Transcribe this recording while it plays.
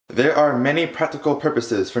There are many practical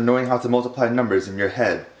purposes for knowing how to multiply numbers in your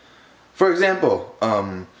head. For example,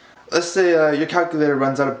 let's say your calculator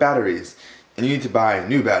runs out of batteries and you need to buy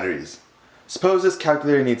new batteries. Suppose this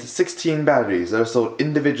calculator needs 16 batteries that are sold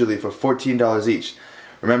individually for $14 each.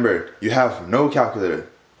 Remember, you have no calculator.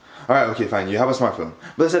 Alright, okay, fine, you have a smartphone,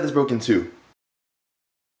 but let's say it's broken too.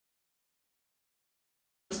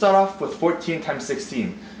 Let's start off with 14 times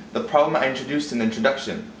 16, the problem I introduced in the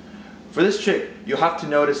introduction. For this trick, you have to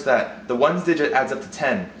notice that the ones digit adds up to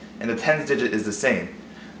 10, and the tens digit is the same.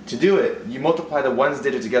 To do it, you multiply the ones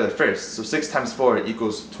digit together first, so 6 times 4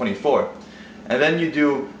 equals 24. And then you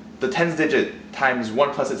do the tens digit times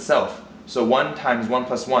 1 plus itself, so 1 times 1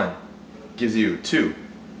 plus 1 gives you 2.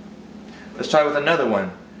 Let's try with another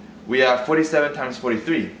one. We have 47 times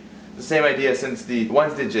 43. The same idea since the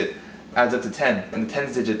ones digit adds up to 10, and the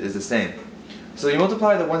tens digit is the same. So you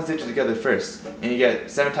multiply the ones digit together first, and you get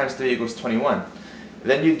 7 times 3 equals 21.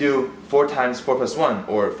 Then you do 4 times 4 plus 1,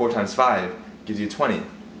 or 4 times 5, gives you 20.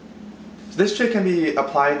 So this trick can be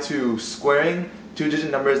applied to squaring two-digit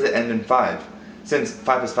numbers that end in 5, since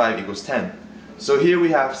 5 plus 5 equals 10. So here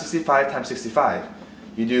we have 65 times 65.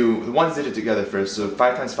 You do the ones digit together first, so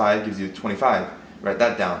 5 times 5 gives you 25. Write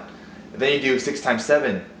that down. And then you do 6 times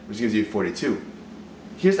 7, which gives you 42.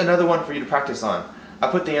 Here's another one for you to practice on.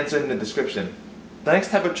 I'll put the answer in the description. The next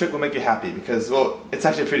type of trick will make you happy because, well, it's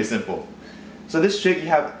actually pretty simple. So this trick, you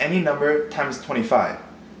have any number times 25.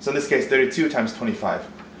 So in this case, 32 times 25.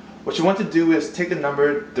 What you want to do is take the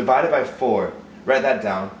number divided by 4, write that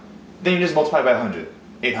down, then you just multiply by 100,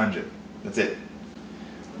 800. That's it.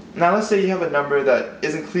 Now let's say you have a number that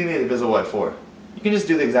isn't cleanly divisible by 4. You can just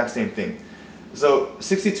do the exact same thing. So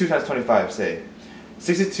 62 times 25, say.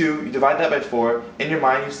 62, you divide that by 4, in your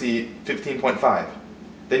mind you see 15.5.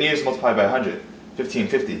 Then you just multiply by 100,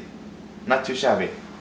 1550. Not too shabby.